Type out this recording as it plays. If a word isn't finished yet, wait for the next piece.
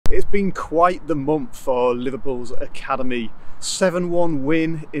It's been quite the month for Liverpool's Academy. 7-1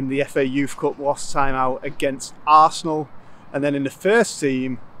 win in the FA Youth Cup last time out against Arsenal. And then in the first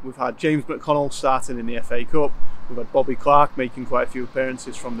team, we've had James McConnell starting in the FA Cup. We've had Bobby Clark making quite a few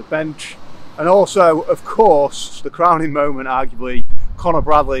appearances from the bench. And also, of course, the crowning moment, arguably, Conor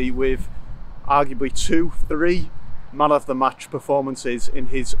Bradley with arguably 2-3 man of the match performances in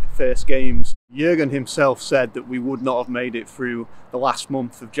his first games. Jurgen himself said that we would not have made it through the last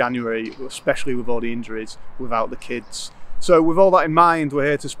month of January, especially with all the injuries, without the kids. So with all that in mind, we're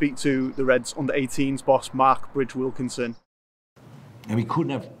here to speak to the Reds Under-18s boss, Marc Bridge-Wilkinson. And we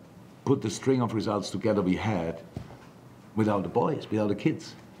couldn't have put the string of results together we had without the boys, without the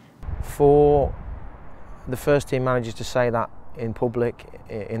kids. For the first team managers to say that in public,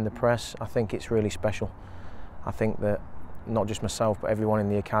 in the press, I think it's really special. I think that not just myself, but everyone in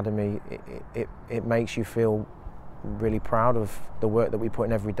the academy, it makes you feel really proud of the work that we put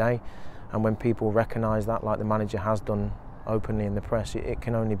in every day. And when people recognise that, like the manager has done openly in the press, it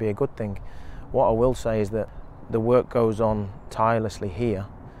can only be a good thing. What I will say is that the work goes on tirelessly here,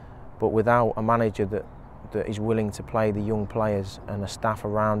 but without a manager that is willing to play the young players and the staff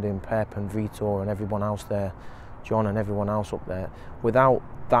around him, Pep and Vitor and everyone else there, John and everyone else up there, without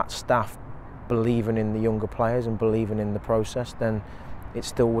that staff believing in the younger players and believing in the process, then it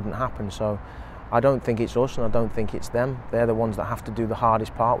still wouldn't happen. So I don't think it's us and I don't think it's them. They're the ones that have to do the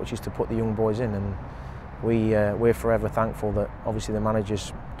hardest part, which is to put the young boys in, and we're forever thankful that obviously the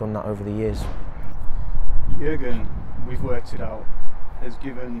manager's done that over the years. Jurgen, we've worked it out, has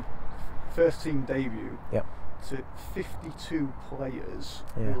given first team debut to 52 players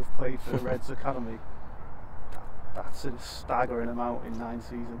who have played for the Reds Academy. That's a staggering amount in 9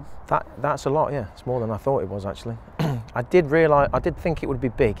 seasons. That's a lot, yeah. It's more than I thought it was, actually. I did think it would be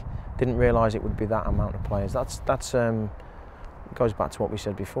big. Didn't realise it would be that amount of players. That's goes back to what we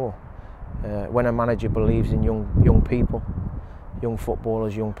said before. When a manager believes in young people, young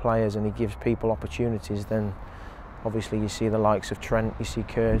footballers, young players, and he gives people opportunities, then obviously you see the likes of Trent, you see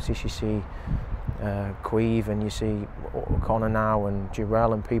Curtis, you see Queeve, and you see Conor now, and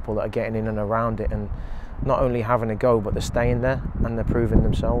Jurel, and people that are getting in and around it, and not only having a go, but they're staying there and they're proving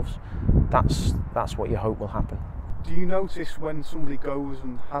themselves. That's what you hope will happen. Do you notice when somebody goes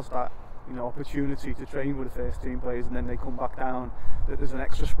and has that opportunity to train with the first team players and then they come back down, that there's an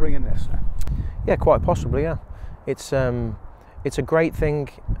extra spring in their step? Yeah, quite possibly, yeah. It's a great thing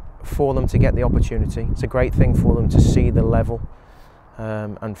for them to get the opportunity. It's a great thing for them to see the level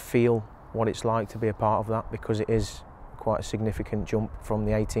and feel what it's like to be a part of that, because it is quite a significant jump from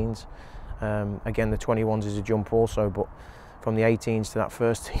the 18s. Again, the 21s is a jump also, but from the 18s to that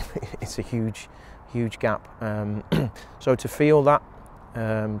first team, it's a huge gap. So to feel that,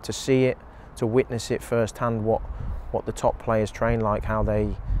 to see it, to witness it firsthand, what the top players train like, how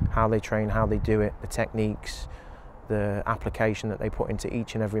they train, how they do it, the techniques, the application that they put into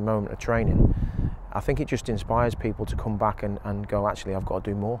each and every moment of training, I think it just inspires people to come back and go, actually, I've got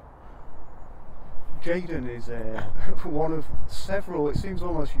to do more. Jayden is one of several, it seems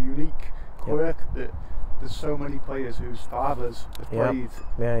almost unique quirk that there's so many players whose fathers have played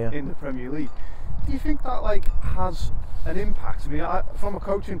in the Premier League. Do you think that has an impact? I mean, from a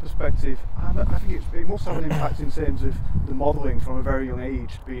coaching perspective, I think it must have an impact in terms of the modelling from a very young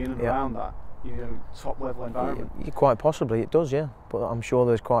age, being in and around that top level environment. Quite possibly it does, yeah. But I'm sure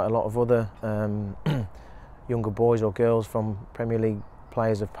there's quite a lot of other younger boys or girls from Premier League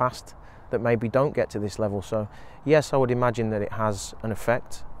players of past that maybe don't get to this level. So yes, I would imagine that it has an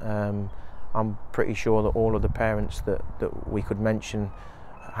effect. I'm pretty sure that all of the parents that we could mention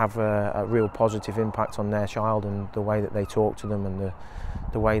have a real positive impact on their child, and the way that they talk to them, and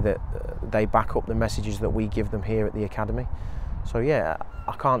the way that they back up the messages that we give them here at the academy. So yeah,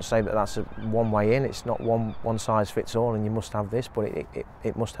 I can't say that that's a one way in. It's not one size fits all and you must have this, but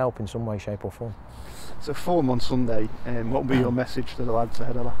it must help in some way, shape or form. So Fulham on Sunday, what will be your message to the lads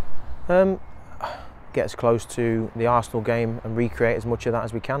ahead of that? Get as close to the Arsenal game and recreate as much of that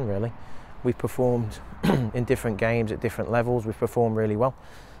as we can, really. We've performed in different games at different levels. We've performed really well,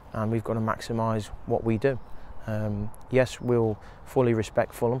 and we've got to maximise what we do. Yes, we'll fully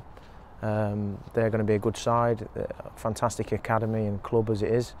respect Fulham. They're going to be a good side, a fantastic academy and club as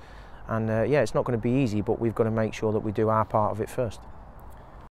it is. And yeah, it's not going to be easy, but we've got to make sure that we do our part of it first.